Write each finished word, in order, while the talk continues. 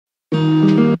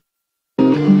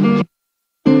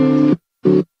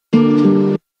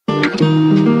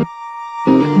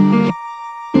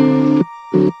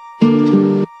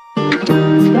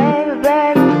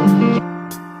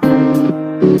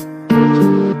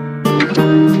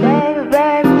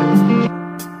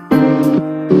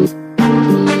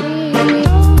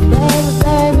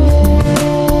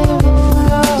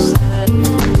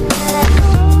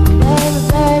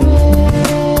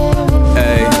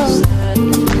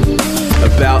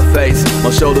My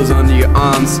shoulders under your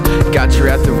arms, got you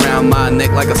wrapped around my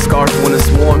neck like a scarf when it's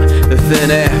warm. The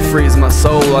thin air frees my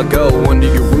soul. I go under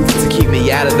your roof to keep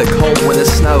me out of the cold when it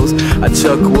snows. I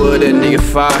chuck wood into your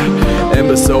fire,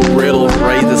 ember so brittle,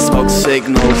 raise the smoke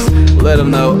signals. Let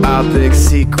them know our big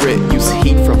secret, use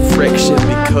heat from friction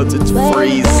because it's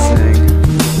freezing.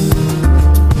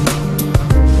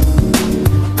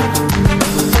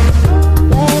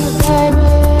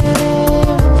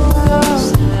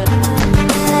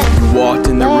 Walked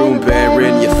in the room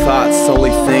burying your thoughts.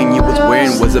 Only thing you was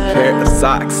wearing was a pair of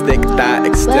socks, thick thigh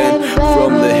extend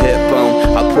from the hip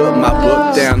bone. I put my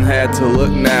book down, had to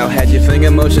look now. Had your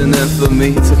finger motioning for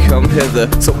me to come hither,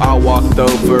 so I walked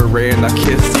over and I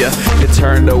kissed you. You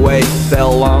turned away,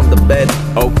 fell on the bed,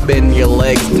 opened your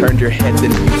legs, turned your head,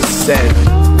 then you said,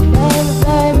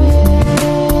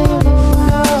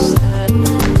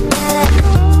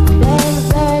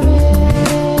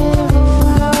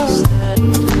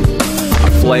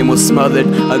 flame was smothered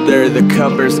under the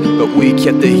covers, but we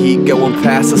kept the heat going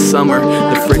past the summer.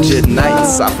 The frigid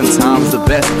nights, oftentimes the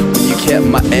best, when you kept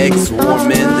my eggs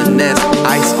warm in the nest.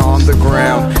 Ice on the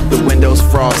ground, the windows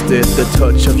frosted, the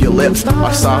touch of your lips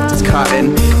are soft as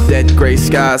cotton. Dead gray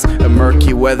skies and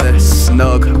murky weather,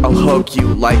 snug, I'll hug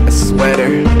you like a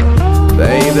sweater.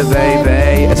 Baby,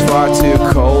 baby, it's far too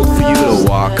cold for you to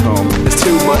walk home. There's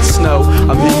too much snow,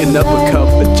 I'm picking up a cup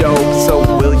of joe, so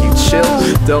will you chill?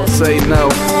 Don't say no.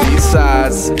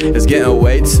 Besides, it's getting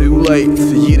way too late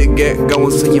for you to get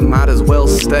going, so you might as well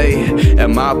stay at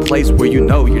my place where you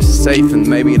know you're safe. And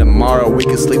maybe tomorrow we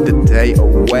can sleep the day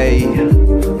away.